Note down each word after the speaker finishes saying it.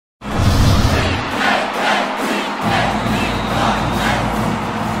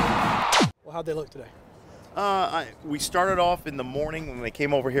How'd they look today? We started off in the morning when they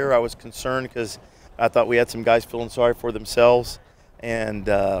came over here. I was concerned because I thought we had some guys feeling sorry for themselves and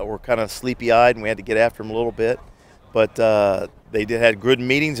were kind of sleepy-eyed, and we had to get after them a little bit. But they had good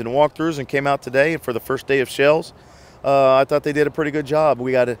meetings and walkthroughs and came out today for the first day of shells. I thought they did a pretty good job.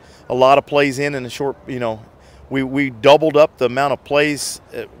 We got a lot of plays in a short, we doubled up the amount of plays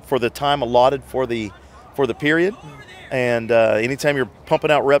for the time allotted for the period. And anytime you're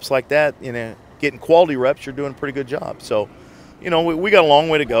pumping out reps like that, getting quality reps, you're doing a pretty good job. So, we got a long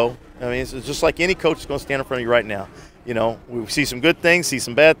way to go. I mean, it's just like any coach is going to stand in front of you right now. We see some good things, see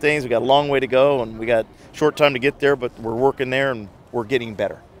some bad things. We got a long way to go, and we got short time to get there, but we're working there and we're getting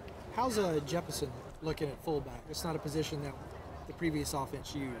better. How's Jefferson looking at fullback? It's not a position that the previous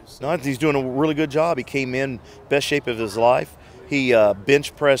offense used. No, he's doing a really good job. He came in best shape of his life. He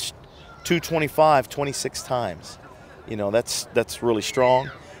bench pressed 225 26 times. That's really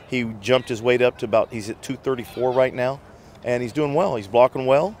strong. He jumped his weight up to he's at 234 right now, and he's doing well. He's blocking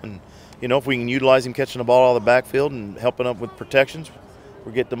well, and if we can utilize him catching the ball out of the backfield and helping up with protections,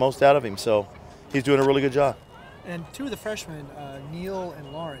 we're getting the most out of him. So he's doing a really good job. And two of the freshmen, Neal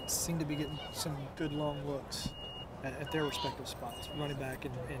and Lawrence, seem to be getting some good long looks at their respective spots, running back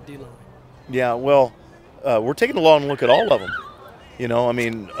and D-line. Yeah, well, we're taking a long look at all of them.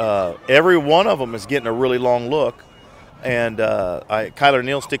 Every one of them is getting a really long look. And Kyler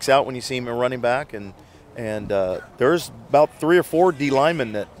Neal sticks out when you see him a running back. And there's about 3 or 4 D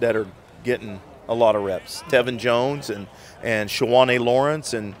linemen that are getting a lot of reps. Tevin Jones and Shawane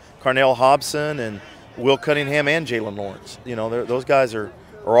Lawrence and Carnell Hobson and Will Cunningham and Jalen Lawrence. Those guys are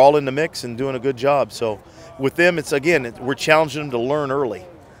all in the mix and doing a good job. So with them, we're challenging them to learn early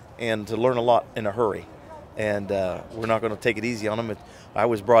and to learn a lot in a hurry. And we're not going to take it easy on them. I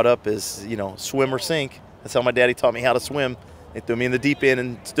was brought up as, swim or sink. That's how my daddy taught me how to swim. They threw me in the deep end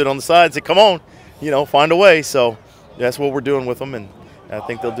and stood on the side and said, come on, find a way. So that's what we're doing with them, and I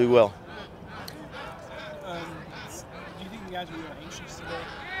think they'll do well. Do you think the guys are really anxious today?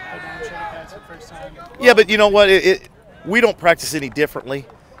 Go down shoulder pads for the first time? Yeah, but you know what? We don't practice any differently.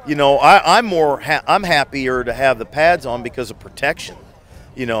 I'm happier to have the pads on because of protection.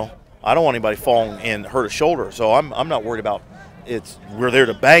 I don't want anybody falling and hurt a shoulder, so I'm not worried about we're there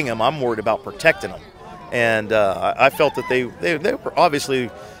to bang them. I'm worried about protecting them. And I felt that they were obviously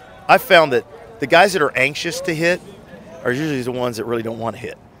 – I found that the guys that are anxious to hit are usually the ones that really don't want to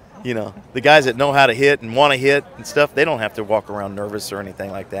hit. The guys that know how to hit and want to hit and stuff, they don't have to walk around nervous or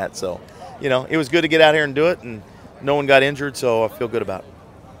anything like that. So, it was good to get out here and do it, and no one got injured, so I feel good about it.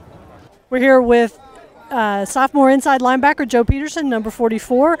 We're here with sophomore inside linebacker Joe Peterson, number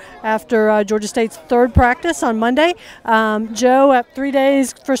 44, after Georgia State's third practice on Monday. Joe, at 3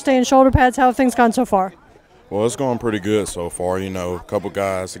 days, first day in shoulder pads, how have things gone so far? Well, it's going pretty good so far. A couple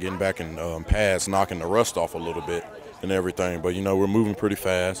guys are getting back in pads, knocking the rust off a little bit and everything. But, we're moving pretty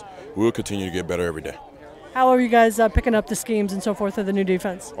fast. We'll continue to get better every day. How are you guys picking up the schemes and so forth of the new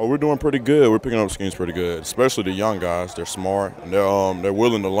defense? Oh, we're doing pretty good. We're picking up schemes pretty good, especially the young guys. They're smart, and they're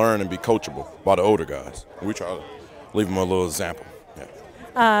willing to learn and be coachable by the older guys. We try to leave them a little example.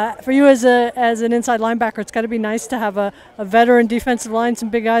 Yeah. For you as an inside linebacker, it's got to be nice to have a veteran defensive line, some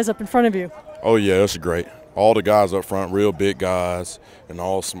big guys up in front of you. Oh, yeah, that's great. All the guys up front, real big guys, and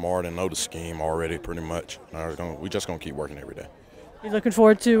all smart and know the scheme already pretty much. We're just going to keep working every day. You looking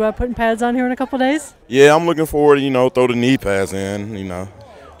forward to putting pads on here in a couple of days? Yeah, I'm looking forward to, throw the knee pads in,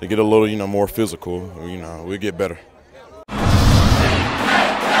 to get a little, more physical. We'll get better.